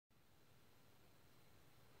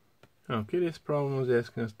Okay, this problem is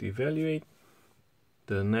asking us to evaluate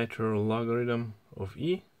the natural logarithm of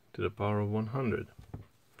e to the power of 100.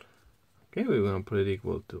 Okay, we're going to put it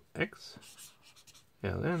equal to x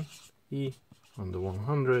ln e on the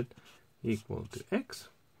 100 equal to x.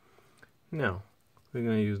 Now, we're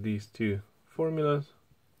going to use these two formulas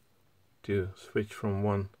to switch from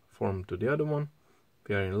one form to the other one. If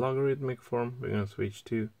we are in logarithmic form, we're going to switch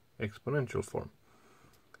to exponential form.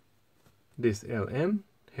 This ln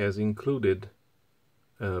has included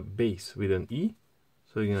a base with an e,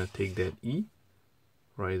 so you're going to take that e,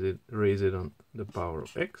 raise it on the power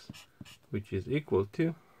of x, which is equal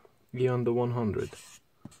to e on the 100.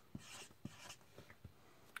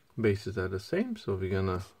 Bases are the same, so we're going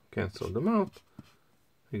to cancel them out.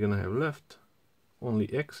 We're going to have left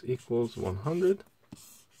only x equals 100,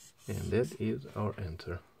 and that is our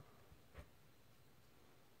answer.